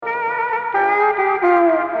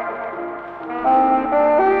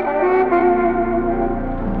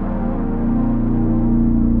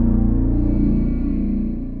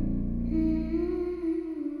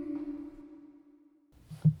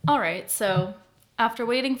so after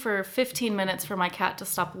waiting for 15 minutes for my cat to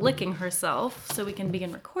stop licking herself so we can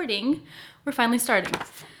begin recording, we're finally starting.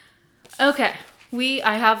 Okay,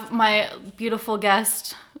 I have my beautiful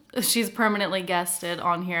guest. She's permanently guested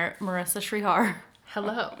on here, Marissa Srihar.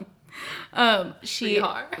 Hello.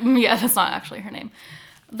 Srihar. Yeah, that's not actually her name.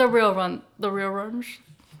 The real ones.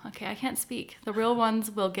 Okay, I can't speak. The real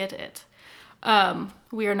ones will get it.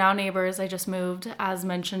 We are now neighbors. I just moved, as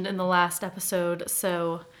mentioned in the last episode.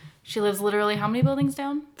 So she lives literally how many buildings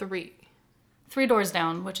down? 3. 3 doors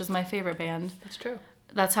down, which is my favorite band. That's true.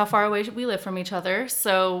 That's how far away we live from each other.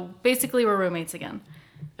 So basically we're roommates again.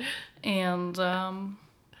 And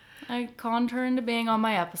I conned her into being on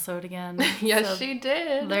my episode again. Yes, so she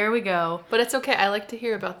did. There we go. But it's okay. I like to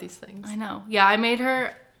hear about these things. I know. Yeah, I made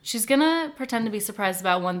her... She's gonna pretend to be surprised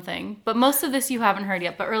about one thing. But most of this you haven't heard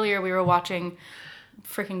yet. But earlier we were watching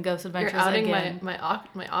freaking Ghost Adventures again. You're outing again.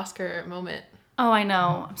 my Oscar moment. Oh, I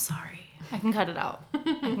know. I'm sorry. I can cut it out. I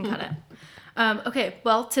can cut it. Okay,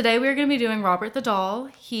 well, today we're going to be doing Robert the Doll.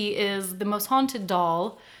 He is the most haunted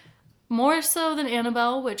doll, more so than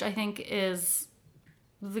Annabelle, which I think is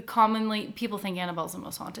people think Annabelle's the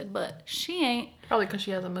most haunted, but she ain't. Probably because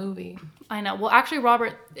she has a movie. I know. Well, actually,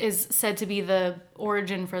 Robert is said to be the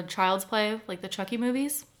origin for Child's Play, like the Chucky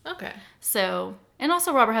movies. Okay. So, and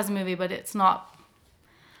also Robert has a movie, but it's not...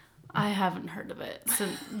 I haven't heard of it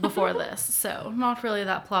since before this, so not really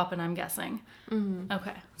that ploppin', I'm guessing. Mm-hmm.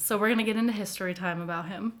 Okay, so we're going to get into history time about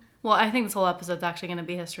him. Well, I think this whole episode's actually going to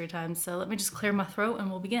be history time, so let me just clear my throat and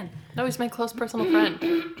we'll begin. No, he's my close personal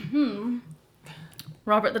friend.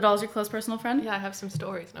 Robert the Doll's your close personal friend? Yeah, I have some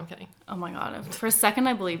stories. No, I'm kidding. Oh my god, for a second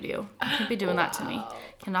I believed you. You can't be doing that to me.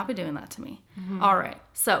 Cannot be doing that to me. Mm-hmm. All right,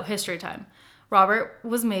 so history time. Robert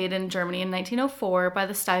was made in Germany in 1904 by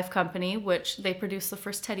the Steiff Company, which they produced the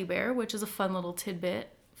first teddy bear, which is a fun little tidbit,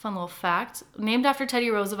 fun little fact. Named after Teddy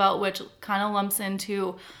Roosevelt, which kind of lumps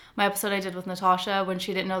into my episode I did with Natasha when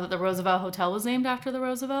she didn't know that the Roosevelt Hotel was named after the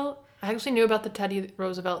Roosevelt. I actually knew about the Teddy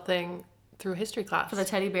Roosevelt thing through history class. For the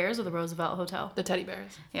teddy bears or the Roosevelt Hotel? The teddy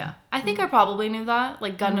bears. Yeah. I think I probably knew that.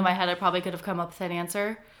 Like, gun to my head, I probably could have come up with that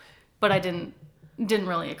answer. But I didn't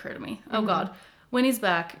really occur to me. Oh, God. When he's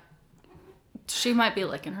back... She might be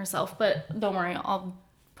licking herself, but don't worry, I'll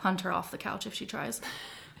punt her off the couch if she tries.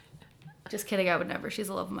 Just kidding, I would never. She's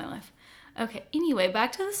the love of my life. Okay, anyway,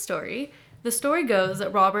 back to the story. The story goes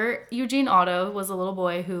that Robert Eugene Otto was a little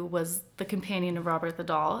boy who was the companion of Robert the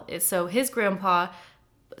Doll. So his grandpa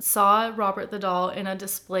saw Robert the Doll in a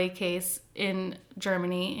display case in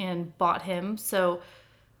Germany and bought him. So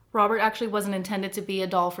Robert actually wasn't intended to be a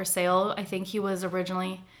doll for sale. I think he was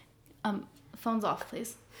originally... phone's off,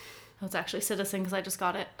 please. Oh, it's actually Citizen because I just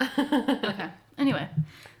got it. Okay. Anyway.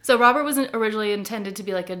 So Robert wasn't originally intended to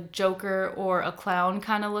be like a Joker or a clown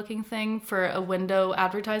kind of looking thing for a window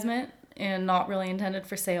advertisement and not really intended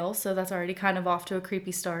for sale. So that's already kind of off to a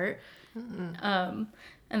creepy start. And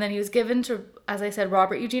then he was given to, as I said,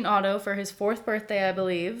 Robert Eugene Otto for his 4th birthday, I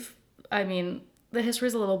believe. I mean, the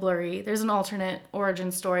history's a little blurry. There's an alternate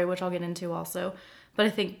origin story, which I'll get into also. But I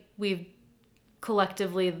think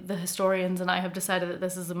collectively, the historians and I have decided that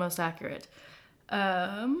this is the most accurate.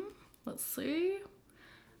 Let's see.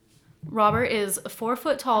 Robert is a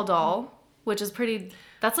 4-foot tall doll, which is pretty...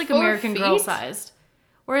 That's like 4 American feet? Girl sized.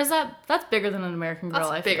 Or is that... That's bigger than an American Girl,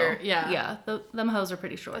 That's I bigger, feel. yeah. Yeah, them hoes are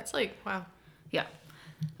pretty short. That's like, wow.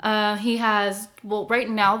 Yeah. He has... Well, right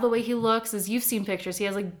now, the way he looks is... You've seen pictures. He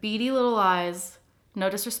has like beady little eyes. No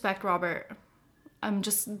disrespect, Robert. I'm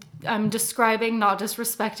describing, not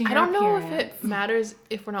disrespecting your appearance. I don't know if it matters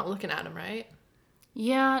if we're not looking at him, right?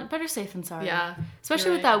 Yeah, better safe than sorry. Yeah.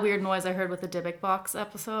 Especially with that weird noise I heard with the Dybbuk box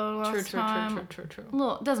episode last time. True.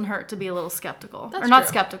 Well, it doesn't hurt to be a little skeptical. That's or not true.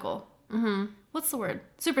 skeptical. Mm-hmm. What's the word?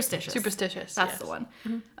 Superstitious. Superstitious. That's yes. the one.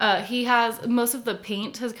 Mm-hmm. He has... Most of the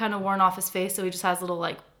paint has kind of worn off his face, so he just has little,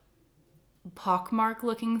 like, pockmark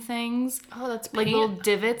looking things. Oh, that's paint? Like little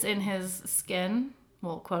divots in his skin.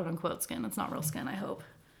 Well, quote-unquote skin. It's not real skin, I hope.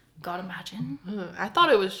 God, imagine. I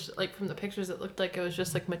thought it was, like, from the pictures, it looked like it was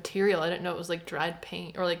just, like, material. I didn't know it was, like, dried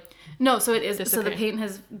paint or, like... No, so it is. So the paint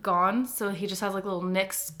has gone. So he just has, like, little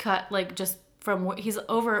nicks cut, like, just from... He's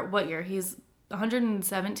over... What year? He's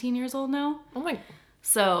 117 years old now. Oh, my...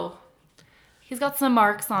 So he's got some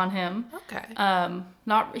marks on him. Okay.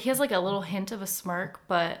 He has, like, a little hint of a smirk,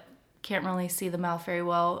 but can't really see the mouth very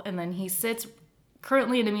well. And then he sits...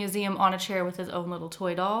 currently in a museum on a chair with his own little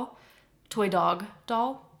toy dog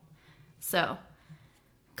doll. So,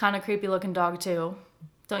 kind of creepy looking dog too,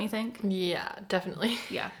 don't you think? Yeah, definitely.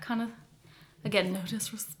 Yeah, kind of. Again, no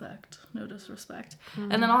disrespect.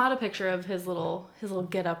 And then I'll add a picture of his little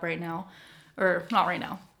get up right now. or not right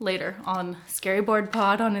now, later on Scary Board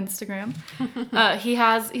Pod on Instagram.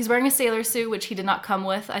 He's wearing a sailor suit, which he did not come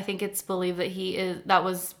with. I think it's believed that that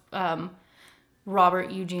was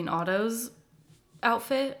Robert Eugene Otto's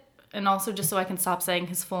outfit. And also, just so I can stop saying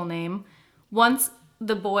his full name, once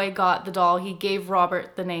the boy got the doll, he gave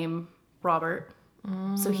Robert the name Robert.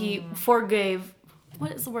 So he forgave,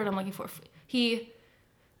 what is the word I'm looking for? He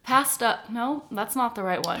passed up, no, that's not the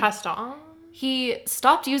right one. Passed on? He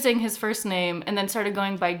stopped using his first name and then started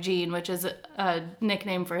going by Gene, which is a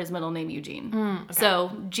nickname for his middle name, Eugene. Okay.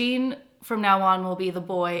 So Gene from now on will be the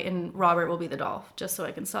boy and Robert will be the doll, just so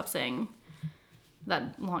I can stop saying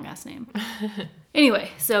that long-ass name. Anyway,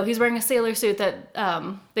 so he's wearing a sailor suit that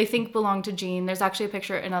they think belonged to Gene. There's actually a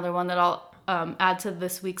picture, another one that I'll add to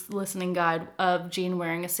this week's listening guide of Gene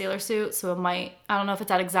wearing a sailor suit. So I don't know if it's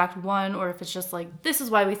that exact one or if it's just like, this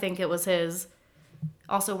is why we think it was his.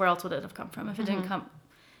 Also, where else would it have come from if it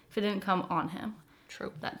didn't come on him?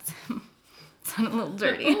 True. That's sounded a little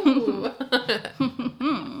dirty.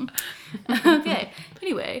 Okay.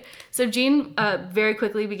 Anyway, so Gene very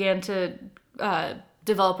quickly began to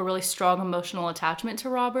develop a really strong emotional attachment to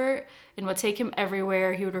Robert and would take him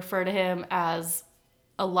everywhere. He would refer to him as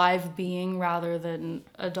a live being rather than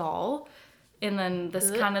a doll. And then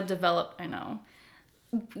this kind of developed, I know.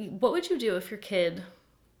 What would you do if your kid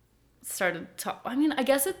started I mean, I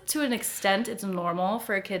guess to an extent it's normal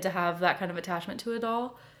for a kid to have that kind of attachment to a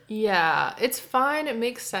doll. Yeah, it's fine. It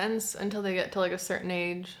makes sense until they get to like a certain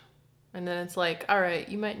age. And then it's like, all right,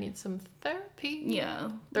 you might need some therapy. Yeah.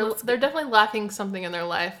 They're definitely lacking something in their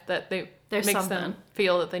life that makes something. them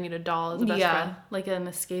feel that they need a doll as a best friend. Like an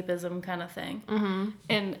escapism kind of thing. Mm-hmm.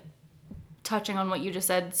 And touching on what you just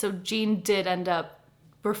said, so Gene did end up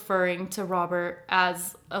referring to Robert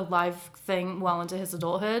as a live thing well into his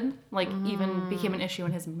adulthood, like even became an issue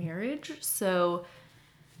in his marriage. So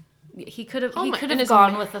he could have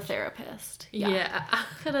gone with a therapist. Yeah.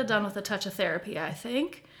 Could have done with a touch of therapy, I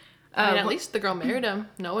think. I mean, at least the girl married him,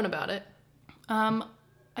 knowing about it.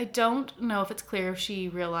 I don't know if it's clear if she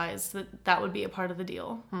realized that would be a part of the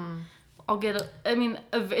deal.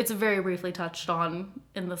 It's very briefly touched on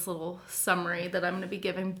in this little summary that I'm going to be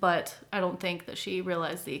giving, but I don't think that she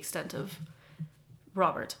realized the extent of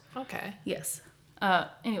Robert. Okay. Yes.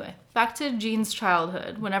 Anyway, back to Gene's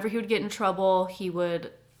childhood. Whenever he would get in trouble, he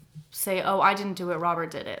would say, "Oh, I didn't do it,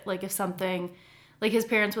 Robert did it." Like if something, like his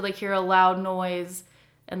parents would like hear a loud noise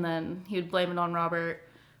and then he would blame it on Robert.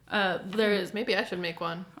 Maybe I should make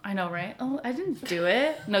one. I know, right? Oh, I didn't do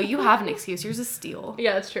it. No, you have an excuse. Yours is Steele.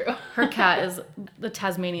 Yeah, that's true. Her cat is the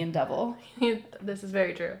Tasmanian devil. This is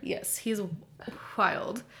very true. Yes, he's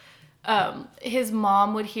wild. His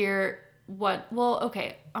mom would hear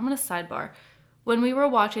okay, I'm going to sidebar. When we were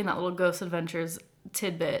watching that little Ghost Adventures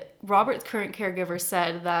tidbit, Robert's current caregiver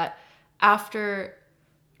said that after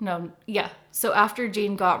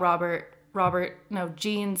Gene got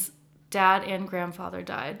Gene's dad and grandfather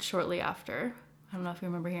died shortly after. I don't know if you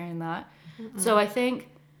remember hearing that. Mm-mm. So I think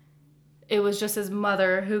it was just his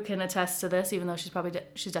mother who can attest to this, even though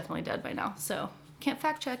she's definitely dead by now. So can't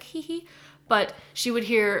fact check, hee hee. But she would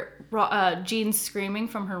hear Gene screaming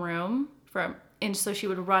from her room, and so she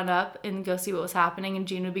would run up and go see what was happening, and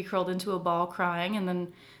Gene would be curled into a ball crying, and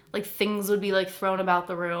then like things would be like thrown about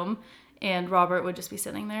the room, and Robert would just be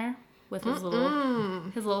sitting there with his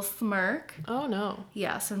little smirk. Oh, no.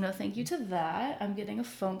 Yeah, so no thank you to that. I'm getting a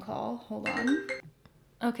phone call. Hold on.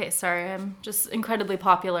 Okay, sorry. I'm just incredibly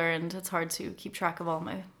popular, and it's hard to keep track of all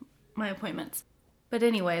my appointments. But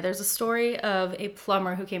anyway, there's a story of a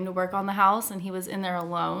plumber who came to work on the house, and he was in there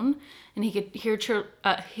alone, and he could hear...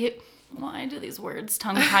 I do these words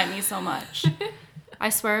tongue-tie me so much. I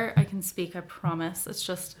swear I can speak, I promise. It's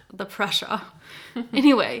just the pressure.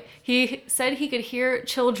 Anyway, he said he could hear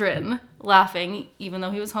children laughing even though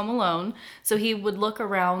he was home alone. So he would look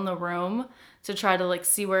around the room to try to like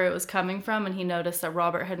see where it was coming from, and he noticed that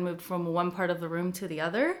Robert had moved from one part of the room to the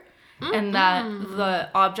other. Mm-hmm. And that the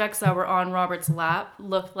objects that were on Robert's lap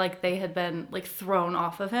looked like they had been like thrown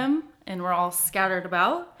off of him and were all scattered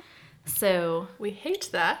about. So we hate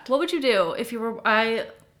that. What would you do if you were...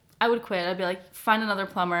 I would quit. I'd be like, find another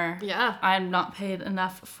plumber. Yeah. I'm not paid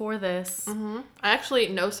enough for this. Mm-hmm. I actually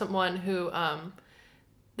know someone who,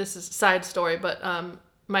 this is a side story, but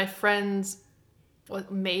my friend's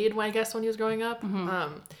maid, I guess, when he was growing up,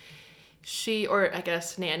 nanny,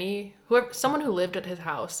 someone who lived at his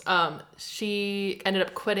house, she ended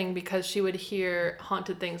up quitting because she would hear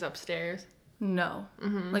haunted things upstairs. No.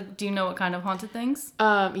 Mm-hmm. Like, do you know what kind of haunted things?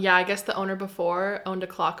 Yeah, I guess the owner before owned a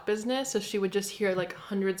clock business, so she would just hear like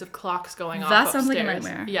hundreds of clocks going off upstairs. That sounds like a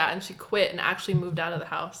nightmare. Yeah, and she quit and actually moved out of the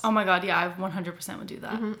house. Oh my god, yeah, I 100% would do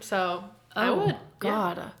that. Mm-hmm. So I Oh, would.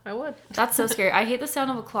 God. Yeah, I would. That's so scary. I hate the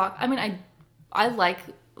sound of a clock. I mean, I like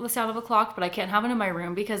the sound of a clock, but I can't have it in my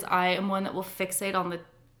room because I am one that will fixate on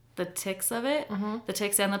the ticks of it, the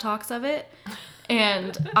ticks and the talks of it.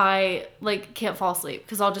 And I like can't fall asleep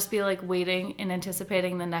because I'll just be like waiting and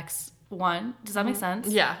anticipating the next one. Does that make sense?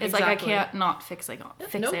 Yeah, It's exactly. like I can't not fixate on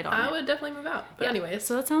Nope, on I it. would definitely move out. But anyways.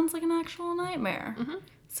 So that sounds like an actual nightmare.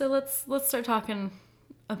 So let's start talking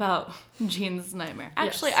about Jean's nightmare.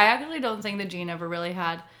 Actually, Yes. I actually don't think that Jean ever really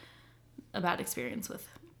had a bad experience with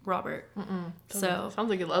Robert. So Sounds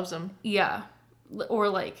like he loves him. yeah, or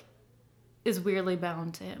like is weirdly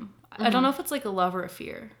bound to him. I don't know if it's like a love or a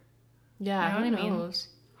fear. Yeah, You know who what I mean? knows?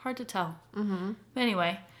 Hard to tell. But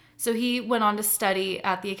anyway, so he went on to study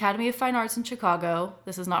at the Academy of Fine Arts in Chicago.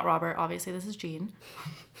 This is not Robert, obviously. This is Jean.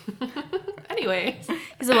 Anyways.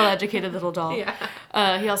 He's a well-educated little doll.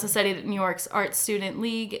 Yeah. He also studied at New York's Art Student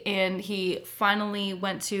League, and he finally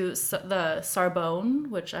went to the Sorbonne,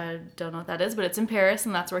 which I don't know what that is, but it's in Paris,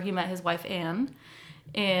 and that's where he met his wife, Anne.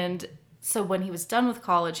 And so when he was done with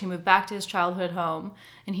college, he moved back to his childhood home,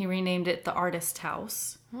 and he renamed it the Artist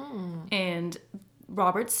House. And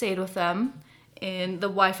Robert stayed with them, and the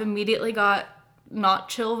wife immediately got not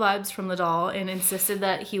chill vibes from the doll and insisted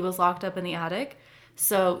that he was locked up in the attic.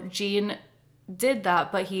 So Jean did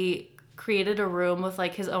that, but he created a room with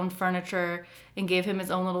like his own furniture and gave him his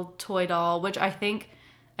own little toy doll, which I think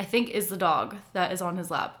is the dog that is on his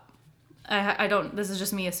lap. I don't. This is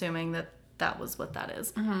just me assuming that was what that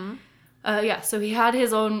is. Yeah. So he had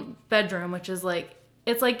his own bedroom, which is like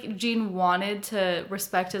it's like Jean wanted to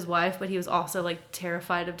respect his wife, but he was also like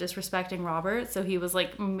terrified of disrespecting Robert. So he was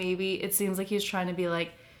like maybe it seems like he was trying to be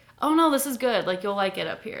like, oh no, this is good. Like you'll like it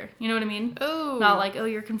up here. You know what I mean? Oh. Not like, oh,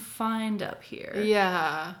 you're confined up here.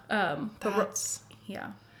 Yeah. But That's...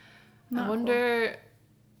 yeah. I wonder...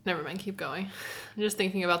 Never mind, keep going. I'm just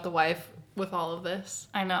thinking about the wife with all of this.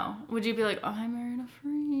 I know. Would you be like, oh, I married a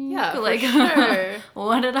freak? Yeah, like, for sure.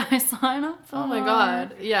 What did I sign up for? Oh my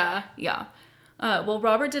god. Yeah. Yeah. Well,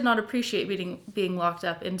 Robert did not appreciate being locked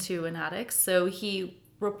up into an attic, so he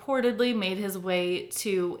reportedly made his way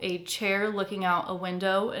to a chair looking out a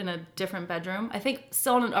window in a different bedroom. I think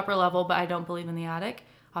still on an upper level, but I don't believe in the attic.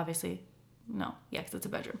 Obviously, no. Yeah, because it's a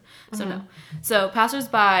bedroom. So no. So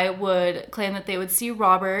passersby would claim that they would see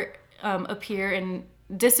Robert appear and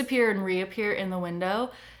disappear and reappear in the window.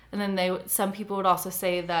 And then some people would also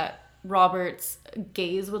say that Robert's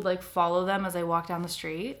gaze would like follow them as they walk down the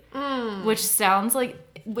street, which sounds like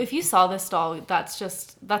if you saw this doll, that's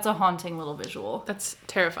a haunting little visual. That's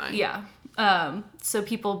terrifying. Yeah. So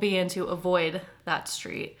people began to avoid that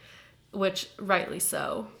street, which rightly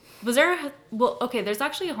so. There's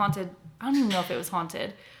actually a haunted, I don't even know if it was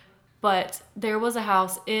haunted, but there was a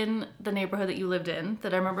house in the neighborhood that you lived in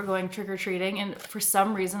that I remember going trick-or-treating, and for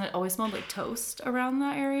some reason it always smelled like toast around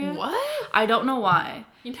that area. What? I don't know why.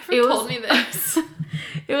 You never told me this.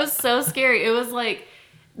 It was so scary. It was like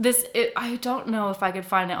I don't know if I could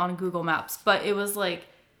find it on Google Maps, but it was like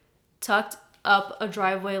tucked up a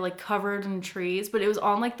driveway, like covered in trees, but it was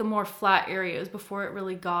on like the more flat areas before it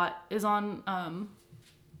really is on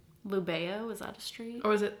Lubeo. Is that a street?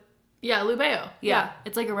 Or was it? Yeah, Lubeo. Yeah.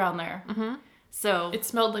 It's like around there. So It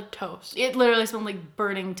smelled like toast. it literally smelled like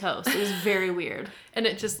burning toast. It was very weird. And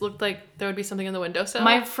it just looked like there would be something in the windowsill.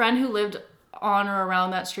 My friend who lived on or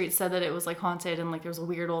around that street said that it was like haunted and like there was a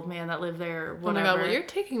weird old man that lived there or Oh whatever. my god, well you're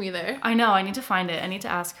taking me there. I know. I need to find it. I need to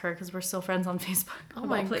ask her because we're still friends on Facebook. Oh of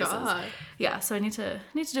my all places. god. Yeah. So I need to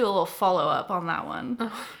do a little follow up on that one.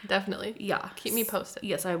 Oh, definitely. Yeah. Keep me posted.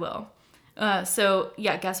 Yes, I will. So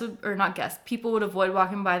yeah, people would avoid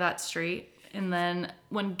walking by that street. And then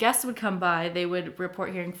when guests would come by, they would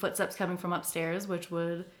report hearing footsteps coming from upstairs, which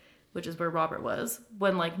is where Robert was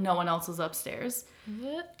when like no one else was upstairs.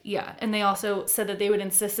 What? Yeah, and they also said that they would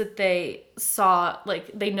insist that they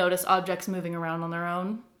noticed objects moving around on their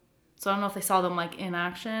own. So I don't know if they saw them like in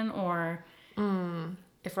action or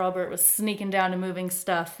if Robert was sneaking down and moving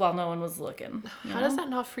stuff while no one was looking. How does that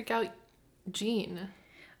not freak out Jean?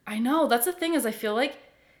 I know, that's the thing is I feel like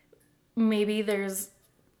maybe there's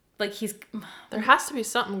like There has to be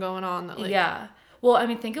something going on that like yeah. Well, I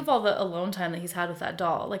mean, think of all the alone time that he's had with that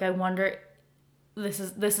doll. Like, I wonder, this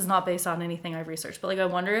is not based on anything I've researched, but like, I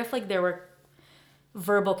wonder if like there were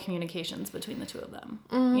verbal communications between the two of them.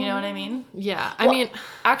 You know what I mean? Yeah. Well, I mean,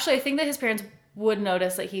 actually, I think that his parents would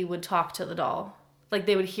notice that he would talk to the doll. Like,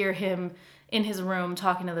 they would hear him in his room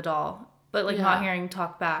talking to the doll, but like not hearing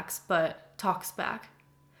talks back.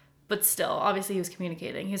 But still, obviously, he was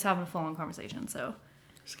communicating. He was having a full-on conversation. So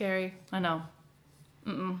scary. I know.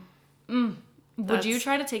 Would you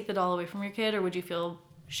try to take the doll away from your kid, or would you feel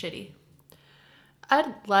shitty?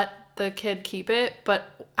 I'd let the kid keep it,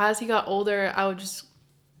 but as he got older,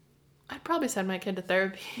 I'd probably send my kid to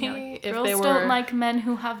therapy if Girls they were. don't like men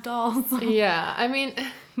who have dolls. Yeah, I mean,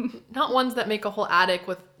 not ones that make a whole attic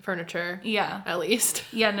with furniture. Yeah. At least.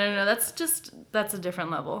 Yeah, no, that's a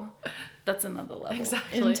different level. That's another level.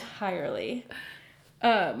 Exactly. Entirely.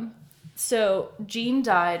 So Gene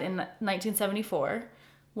died in 1974,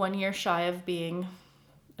 1 year shy of being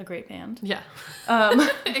a great band. Yeah.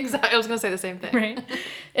 Exactly. I was gonna say the same thing. Right.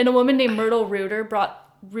 And a woman named Myrtle Reuter,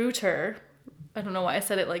 I don't know why I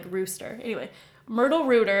said it like rooster. Anyway, Myrtle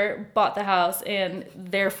Reuter bought the house and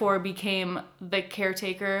therefore became the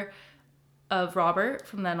caretaker of Robert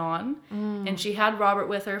from then on. And she had Robert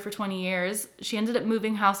with her for 20 years. She ended up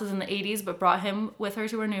moving houses in the 80s, but brought him with her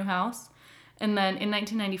to her new house. And then in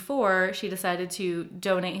 1994, she decided to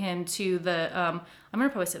donate him to the, I'm going to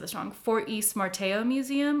probably say this wrong, Fort East Martello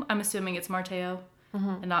Museum. I'm assuming it's Martello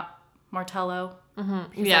and not Martello.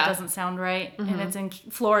 Because that doesn't sound right. And it's in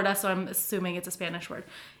Florida, so I'm assuming it's a Spanish word.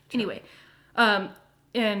 Anyway,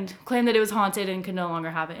 and claimed that it was haunted and could no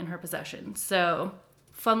longer have it in her possession. So,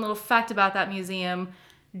 fun little fact about that museum.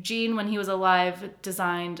 Gene, when he was alive,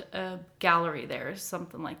 designed a gallery there,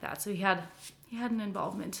 something like that. So he had an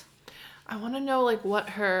involvement. I want to know like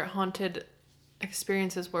what her haunted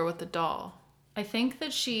experiences were with the doll. I think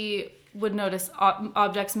that she would notice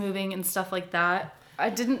objects moving and stuff like that. I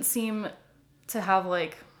didn't seem to have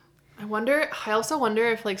like... I also wonder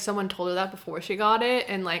if like someone told her that before she got it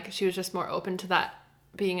and like she was just more open to that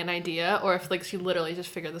being an idea, or if like she literally just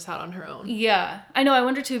figured this out on her own. Yeah, I know. I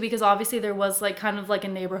wonder too, because obviously there was like kind of like a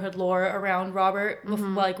neighborhood lore around Robert,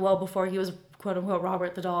 like well before he was quote unquote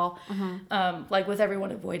Robert the doll, like with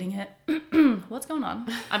everyone avoiding it. What's going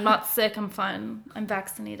on? I'm not sick. I'm fine. I'm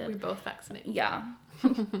vaccinated. We both vaccinated. Yeah.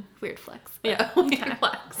 Weird flex. Yeah. Okay.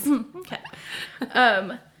 Flex.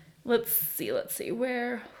 Okay. Let's see.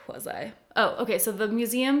 Where was I? Oh, okay. So the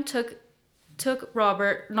museum took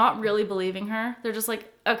Robert, not really believing her. They're just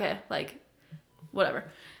like, okay, like, whatever.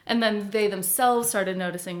 And then they themselves started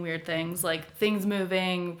noticing weird things, like things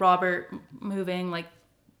moving, Robert moving, like,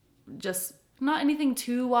 just not anything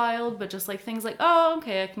too wild, but just like things like, oh,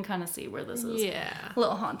 okay, I can kind of see where this is Yeah. a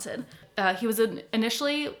little haunted. He was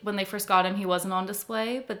initially, when they first got him, he wasn't on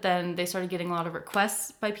display, but then they started getting a lot of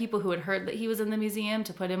requests by people who had heard that he was in the museum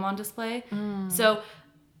to put him on display. So,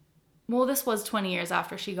 well, this was 20 years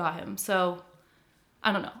after she got him, so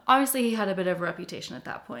I don't know. Obviously, he had a bit of a reputation at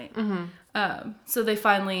that point. So they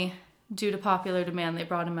finally, due to popular demand, they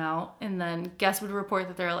brought him out, and then guests would report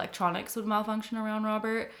that their electronics would malfunction around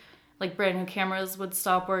Robert. Like brand new cameras would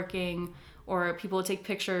stop working, or people would take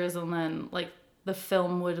pictures and then like the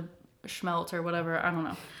film would schmelt or whatever. I don't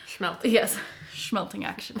know. Schmelt. Yes, schmelting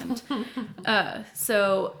accident.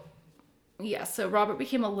 So Robert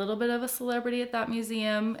became a little bit of a celebrity at that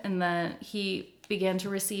museum, and then he began to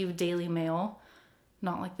receive daily mail,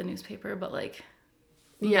 not like the newspaper, but like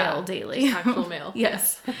mail daily. Actual mail.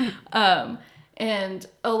 Yes. And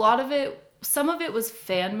a lot of it, some of it was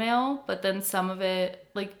fan mail, but then some of it,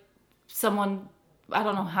 like someone, I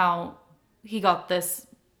don't know how he got this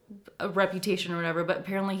a reputation or whatever, but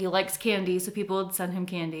apparently he likes candy, so people would send him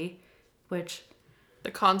candy, which...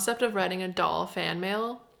 The concept of writing a doll fan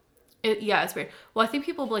mail? It's weird. Well, I think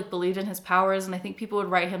people like believed in his powers, and I think people would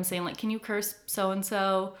write him saying like, can you curse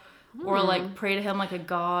so-and-so? Or like pray to him like a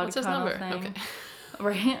god. What's his kind number? of thing. Okay.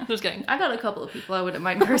 Right? Just kidding. I got a couple of people I wouldn't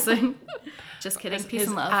mind cursing. Just kidding. Peace His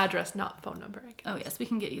and love. address, not phone number. I guess. Oh, yes. We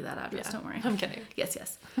can get you that address. Yeah, Don't worry. I'm kidding.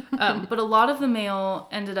 Yes. But a lot of the mail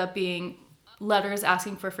ended up being letters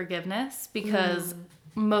asking for forgiveness, because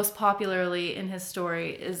most popularly in his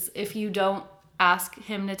story is if you don't ask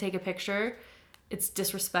him to take a picture, it's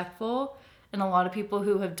disrespectful. And a lot of people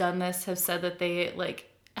who have done this have said that they like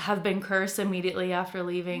have been cursed immediately after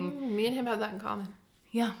leaving. Me and him have that in common.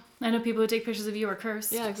 Yeah. I know people who take pictures of you are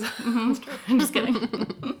cursed. Yeah, exactly. I'm just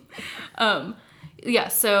kidding. Yeah,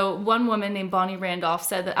 so one woman named Bonnie Randolph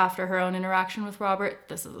said that after her own interaction with Robert,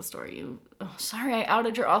 this is a story sorry, I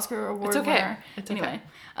outed your Oscar award winner. It's anyway,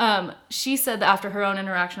 okay. She said that after her own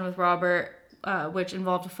interaction with Robert, which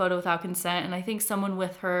involved a photo without consent, and I think someone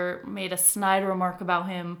with her made a snide remark about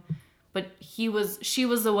him, but she was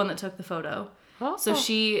the one that took the photo. Oh. So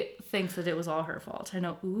she thinks that it was all her fault. I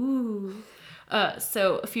know. Ooh.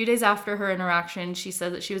 So a few days after her interaction, she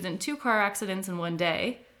said that she was in 2 car accidents in one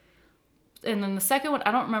day. And then the second one,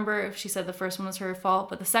 I don't remember if she said the first one was her fault,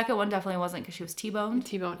 but the second one definitely wasn't, because she was T-boned.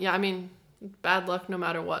 T-bone. Yeah, I mean, bad luck no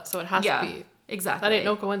matter what, so it has to be. Exactly. That ain't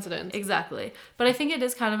no coincidence. Exactly. But I think it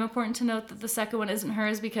is kind of important to note that the second one isn't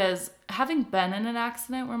hers, because having been in an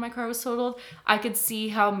accident where my car was totaled, I could see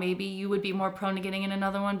how maybe you would be more prone to getting in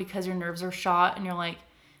another one because your nerves are shot and you're like,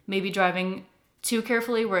 maybe driving too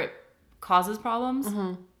carefully where it causes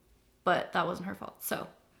problems. But that wasn't her fault. So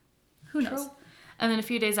who knows? True. And then a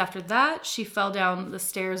few days after that, she fell down the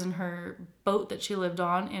stairs in her boat that she lived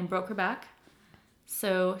on and broke her back.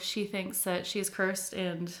 So she thinks that she's cursed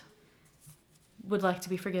and would like to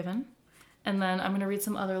be forgiven. And then I'm going to read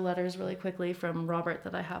some other letters really quickly from Robert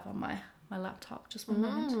that I have on my laptop. Just one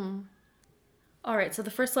moment. All right, so the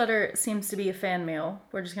first letter seems to be a fan mail.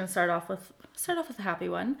 We're just going to start off with a happy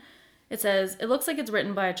one. It says, it looks like it's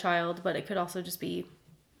written by a child, but it could also just be,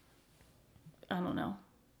 I don't know.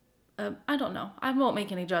 I won't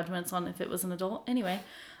make any judgments on if it was an adult. Anyway,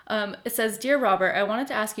 it says, Dear Robert, I wanted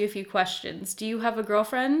to ask you a few questions. Do you have a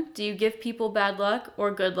girlfriend? Do you give people bad luck or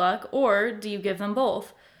good luck? Or do you give them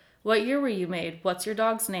both? What year were you made? What's your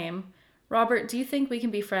dog's name? Robert, do you think we can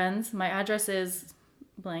be friends? My address is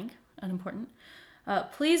blank, unimportant.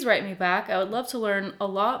 Please write me back. I would love to learn a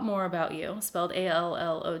lot more about you. Spelled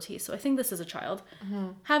Allot. So I think this is a child.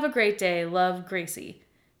 Have a great day. Love, Gracie.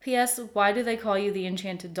 P.S. Why do they call you the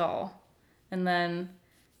enchanted doll? And then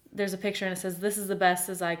there's a picture and it says, this is the best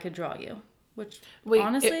as I could draw you. Which,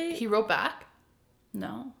 honestly... he wrote back?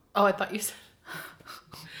 No. Oh, I thought you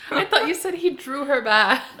said he drew her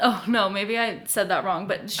back. Oh, no, maybe I said that wrong,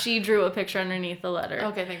 but she drew a picture underneath the letter.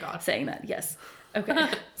 Okay, thank God. Saying that, yes. Okay,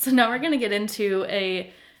 so now we're going to get into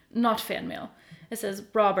a not fan mail. It says,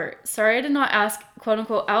 Robert, sorry I did not ask, quote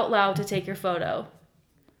unquote, out loud to take your photo.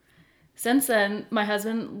 Since then, my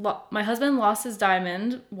husband lost his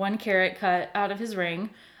diamond, 1 carat cut out of his ring.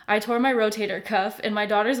 I tore my rotator cuff, and my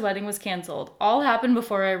daughter's wedding was canceled. All happened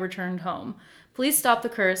before I returned home. Please stop the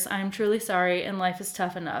curse. I am truly sorry, and life is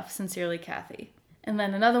tough enough. Sincerely, Kathy. And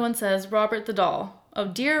then another one says, Robert the doll. Oh,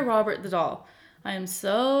 dear Robert the doll. I am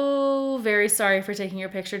so very sorry for taking your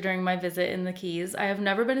picture during my visit in the Keys. I have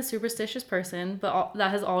never been a superstitious person, but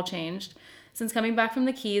that has all changed. Since coming back from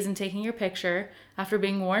the Keys and taking your picture, after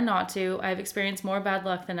being warned not to, I have experienced more bad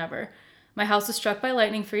luck than ever. My house was struck by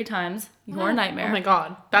lightning 3 times. Your nightmare. Oh my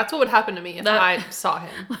God. That's what would happen to me if I saw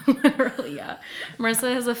him. Literally, yeah.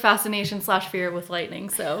 Marissa has a fascination/fear with lightning,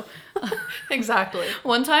 so. Exactly.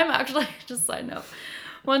 One time, actually, just side note.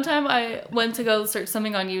 One time I went to go search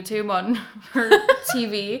something on YouTube on her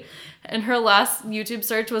TV, and her last YouTube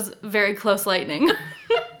search was very close lightning.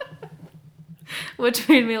 Which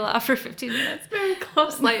made me laugh for 15 minutes. Very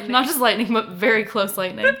close lightning. Not just lightning, but very close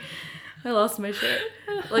lightning. I lost my shit.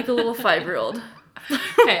 Like a little 5-year-old.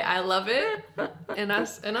 Hey, I love it. And I'm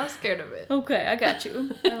scared of it. Okay, I got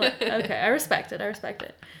you. Okay, I respect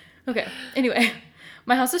it. Okay, anyway.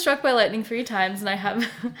 My house was struck by lightning 3 times, and I have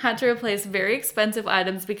had to replace very expensive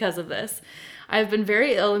items because of this. I have been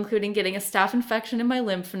very ill, including getting a staph infection in my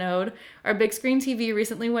lymph node. Our big screen TV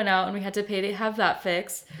recently went out, and we had to pay to have that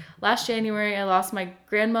fixed. Last January, I lost my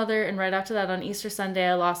grandmother, and right after that, on Easter Sunday,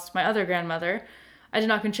 I lost my other grandmother. I did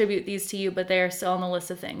not contribute these to you, but they are still on the list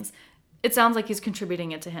of things. It sounds like he's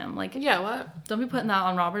contributing it to him. Like, yeah, what? Don't be putting that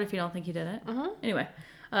on Robert if you don't think he did it. Anyway,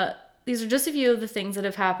 these are just a few of the things that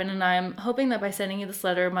have happened, and I'm hoping that by sending you this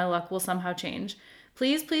letter, my luck will somehow change.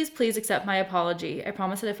 Please, please, please accept my apology. I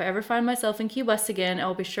promise that if I ever find myself in Key West again, I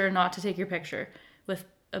will be sure not to take your picture, with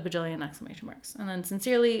a bajillion exclamation marks. And then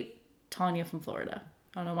sincerely, Tanya from Florida.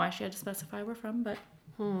 I don't know why she had to specify where from, but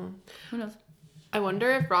who knows? I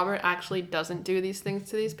wonder if Robert actually doesn't do these things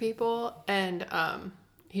to these people, and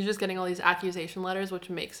he's just getting all these accusation letters, which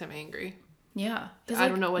makes him angry. Yeah. I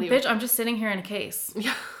don't know what bitch, I'm just sitting here in a case.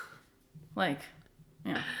 Yeah. Like,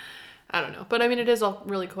 yeah. I don't know. But I mean, it is all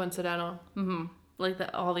really coincidental. Like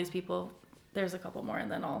all these people, there's a couple more,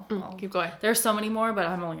 and then I'll keep going. There's so many more, but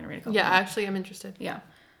I'm only going to read a couple Yeah, more. actually, I'm interested. Yeah.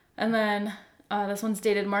 And then this one's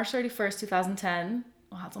dated March 31st, 2010.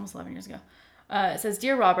 Wow, it's almost 11 years ago. It says,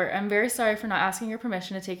 Dear Robert, I'm very sorry for not asking your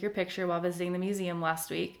permission to take your picture while visiting the museum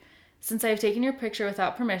last week. Since I have taken your picture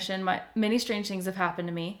without permission, many strange things have happened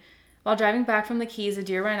to me. While driving back from the Keys, a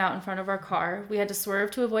deer ran out in front of our car. We had to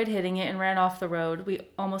swerve to avoid hitting it and ran off the road. We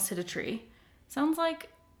almost hit a tree. Sounds like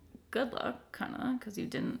good luck, kind of, because you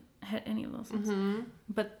didn't hit any of those things.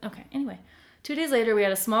 But, okay, anyway. 2 days later, we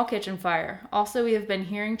had a small kitchen fire. Also, we have been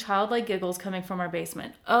hearing childlike giggles coming from our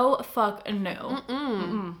basement. Oh, fuck, no.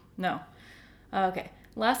 No. Okay.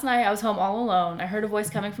 Last night, I was home all alone. I heard a voice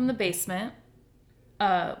coming from the basement.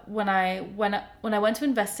 When I went to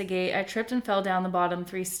investigate, I tripped and fell down the bottom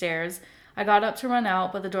 3 stairs. I got up to run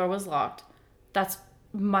out, but the door was locked. That's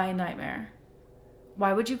my nightmare.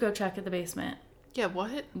 Why would you go check at the basement? Yeah,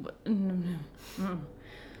 what? No.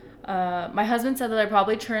 My husband said that I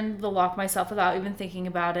probably turned the lock myself without even thinking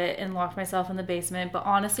about it and locked myself in the basement. But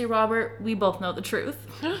honestly, Robert, we both know the truth.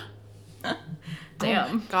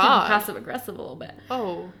 Damn. God. Passive aggressive a little bit.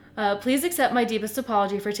 Oh. Please accept my deepest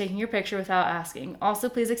apology for taking your picture without asking. Also,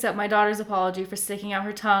 please accept my daughter's apology for sticking out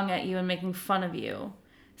her tongue at you and making fun of you.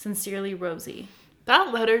 Sincerely, Rosie.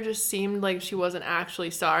 That letter just seemed like she wasn't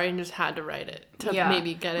actually sorry and just had to write it to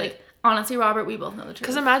maybe get it. Honestly, Robert, we both know the truth.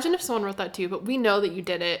 Because imagine if someone wrote that to you, but we know that you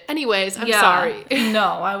did it. Anyways, I'm sorry. No,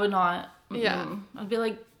 I would not. Yeah. I'd be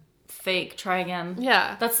like, fake, try again.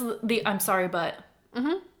 Yeah. That's the I'm sorry, but.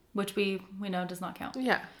 Which we know does not count.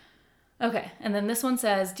 Yeah. Okay, and then this one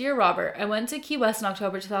says, Dear Robert, I went to Key West in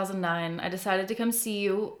October 2009. I decided to come see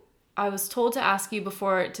you. I was told to ask you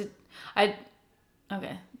before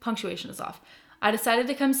Okay, punctuation is off. I decided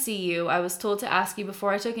to come see you. I was told to ask you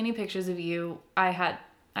before I took any pictures of you. I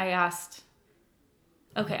asked...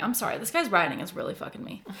 Okay, I'm sorry. This guy's writing is really fucking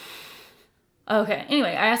me. Okay,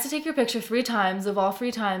 anyway, I asked to take your picture 3 times. Of all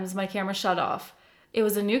 3 times, my camera shut off. It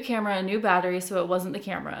was a new camera, a new battery, so it wasn't the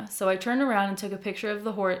camera. So I turned around and took a picture of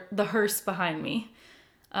the hearse behind me.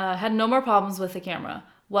 Had no more problems with the camera.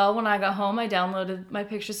 Well, when I got home, I downloaded my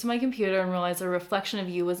pictures to my computer and realized a reflection of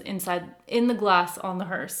you was in the glass on the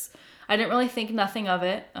hearse. I didn't really think nothing of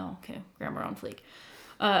it. Oh, okay, grammar on fleek.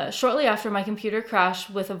 Shortly after, my computer crashed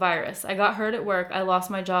with a virus. I got hurt at work. I lost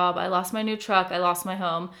my job. I lost my new truck. I lost my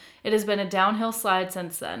home. It has been a downhill slide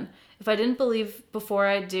since then. If I didn't believe before,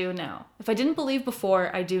 I do now.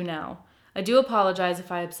 I do apologize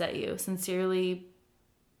if I upset you. Sincerely,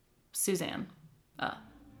 Suzanne. I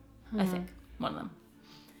think. One of them.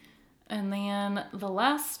 And then the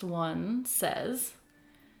last one says...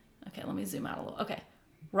 Okay, let me zoom out a little. Okay.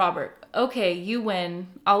 Robert, okay, you win.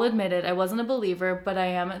 I'll admit it. I wasn't a believer, but I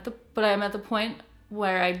am at the point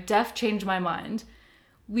where I changed my mind.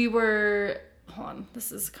 Hold on,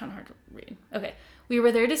 this is kind of hard to read. Okay. We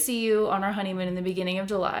were there to see you on our honeymoon in the beginning of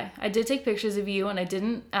July. I did take pictures of you and I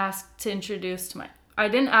didn't ask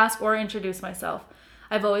or introduce myself.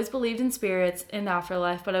 I've always believed in spirits and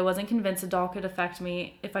afterlife, but I wasn't convinced a doll could affect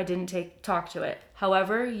me if I didn't talk to it.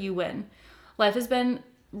 However, you win. Life has been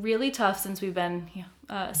really tough since we've been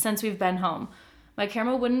home. My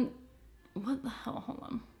camera wouldn't... What the hell? Hold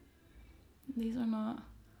on. These are not...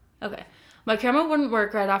 Okay. My camera wouldn't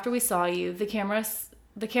work right after we saw you. The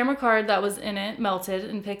camera card that was in it melted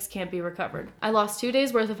and pics can't be recovered. I lost 2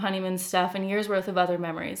 days worth of honeymoon stuff and years worth of other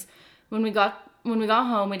memories. When we got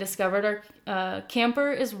home, we discovered our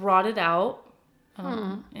camper is rotted out.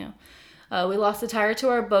 We lost a tire to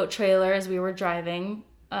our boat trailer as we were driving.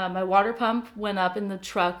 My water pump went up in the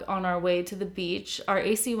truck on our way to the beach. Our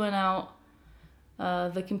AC went out.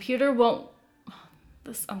 The computer won't...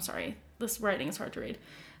 I'm sorry. This writing is hard to read.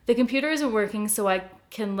 The computer isn't working, so I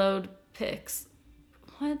can load pics.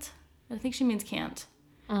 What? I think she means can't.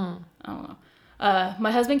 I don't know.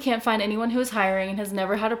 My husband can't find anyone who is hiring and has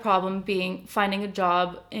never had a problem finding a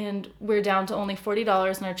job, and we're down to only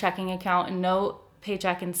 $40 in our checking account and no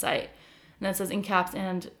paycheck in sight. And that says in caps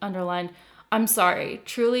and underlined, I'm sorry,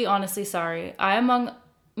 truly, honestly sorry. I, among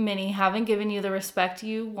many, haven't given you the respect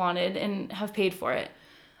you wanted and have paid for it.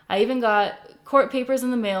 I even got court papers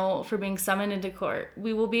in the mail for being summoned into court.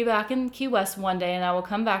 We will be back in Key West one day and I will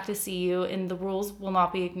come back to see you and the rules will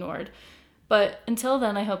not be ignored. But until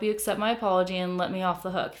then, I hope you accept my apology and let me off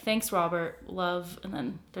the hook. Thanks, Robert. Love. And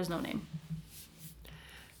then there's no name.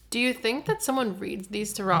 Do you think that someone reads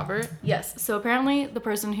these to Robert? Yes. So apparently the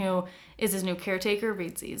person who is his new caretaker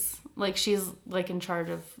reads these. Like, she's, like, in charge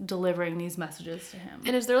of delivering these messages to him.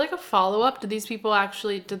 And is there, like, a follow-up? Do these people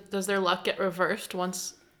actually... Does their luck get reversed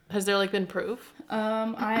once... Has there, like, been proof?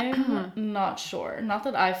 I'm not sure. Not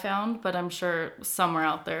that I found, but I'm sure somewhere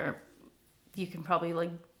out there you can probably,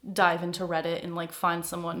 like, dive into Reddit and, like, find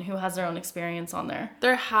someone who has their own experience on there.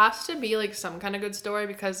 There has to be, like, some kind of good story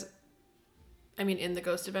because... I mean, in the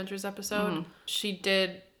Ghost Adventures episode, she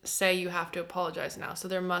did say you have to apologize now. So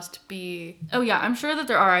there must be... Oh, yeah. I'm sure that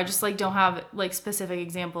there are. I just, like, don't have, like, specific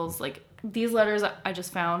examples. Like, these letters I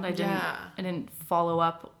just found. I didn't follow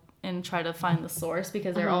up and try to find the source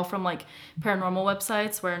because they're all from, like, paranormal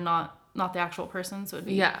websites where not the actual person. So it'd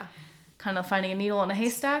be kind of finding a needle in a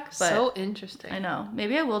haystack. But so interesting. I know.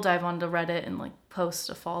 Maybe I will dive onto Reddit and, like, post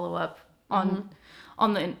a follow-up on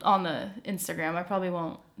the Instagram. I probably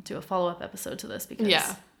won't do a follow-up episode to this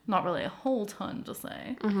because not really a whole ton to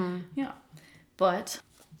say. Yeah. But,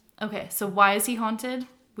 okay, so why is he haunted?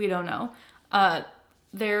 We don't know. I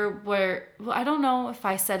don't know if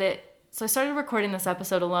I said it. So I started recording this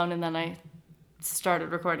episode alone and then I started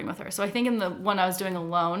recording with her. So I think in the one I was doing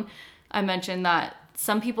alone, I mentioned that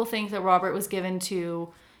some people think that Robert was given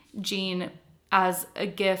to Jean as a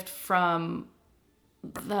gift from...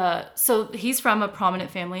 So he's from a prominent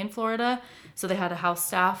family in Florida, so they had a house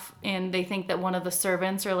staff, and they think that one of the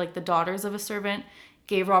servants or like the daughters of a servant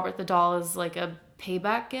gave Robert the doll as like a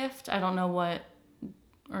payback gift. I don't know what,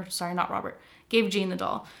 or sorry, not Robert, gave Jean the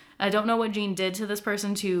doll. I don't know what Jean did to this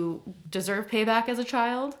person to deserve payback as a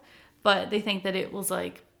child, but they think that it was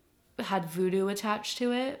like, had voodoo attached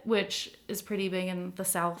to it, which is pretty big in the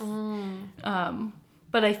South.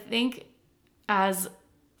 But I think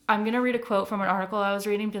I'm going to read a quote from an article I was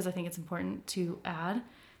reading because I think it's important to add.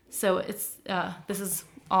 So it's, this is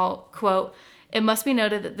all quote, "It must be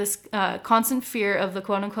noted that this constant fear of the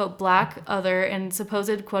quote-unquote black other and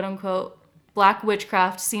supposed quote-unquote black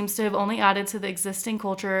witchcraft seems to have only added to the existing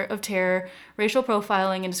culture of terror, racial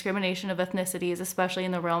profiling, and discrimination of ethnicities, especially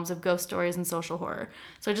in the realms of ghost stories and social horror."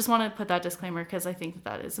 So I just want to put that disclaimer because I think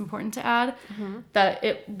that is important to add, that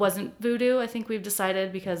it wasn't voodoo. I think we've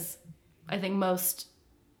decided, because I think most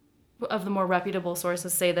of the more reputable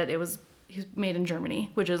sources say that it was made in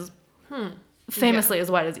Germany, which is famously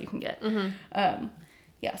as white as you can get.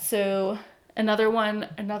 So another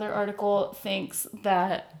article thinks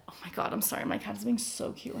that, oh my God, I'm sorry, my cat is being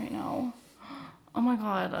so cute right now. Oh my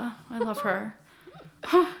God, I love her.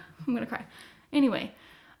 I'm gonna cry. Anyway,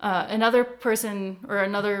 another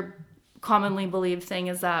commonly believed thing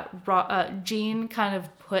is that Jean kind of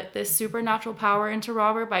put this supernatural power into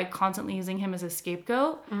Robert by constantly using him as a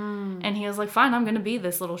scapegoat. And he was like, fine, I'm gonna be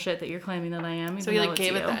this little shit that you're claiming that I am. So he like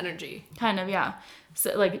gave it the energy. Kind of, yeah.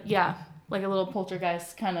 So like a little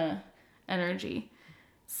poltergeist kind of energy.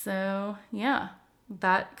 So yeah,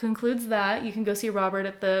 that concludes that. You can go see Robert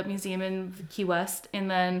at the museum in Key West, and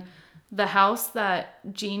then the house that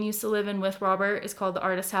Jean used to live in with Robert is called the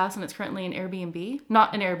Artist House, and it's currently an Airbnb.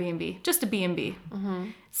 Not an Airbnb, just a B&B.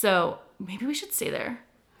 So maybe we should stay there.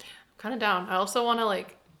 I'm kind of down. I also want to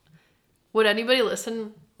would anybody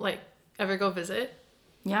listen ever go visit?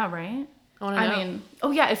 Yeah, right? I want to know. I mean,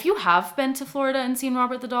 oh yeah, if you have been to Florida and seen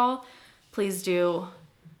Robert the Doll, please do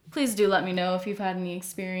let me know if you've had any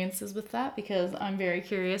experiences with that, because I'm very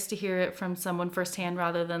curious to hear it from someone firsthand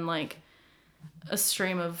rather than a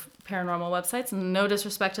stream of paranormal websites. And no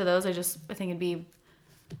disrespect to those, I think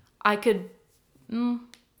I could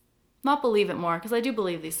not believe it more, because I do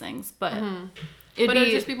believe these things, but it would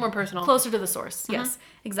just be more personal, closer to the source. Yes,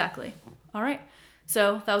 exactly. All right,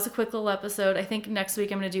 so that was a quick little episode. I think next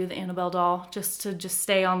week I'm going to do the Annabelle doll, just to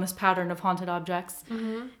stay on this pattern of haunted objects.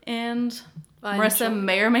 And Marissa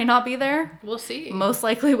may or may not be there. We'll see. Most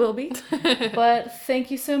likely will be. But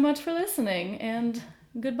thank you so much for listening, and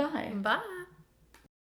goodbye. Bye.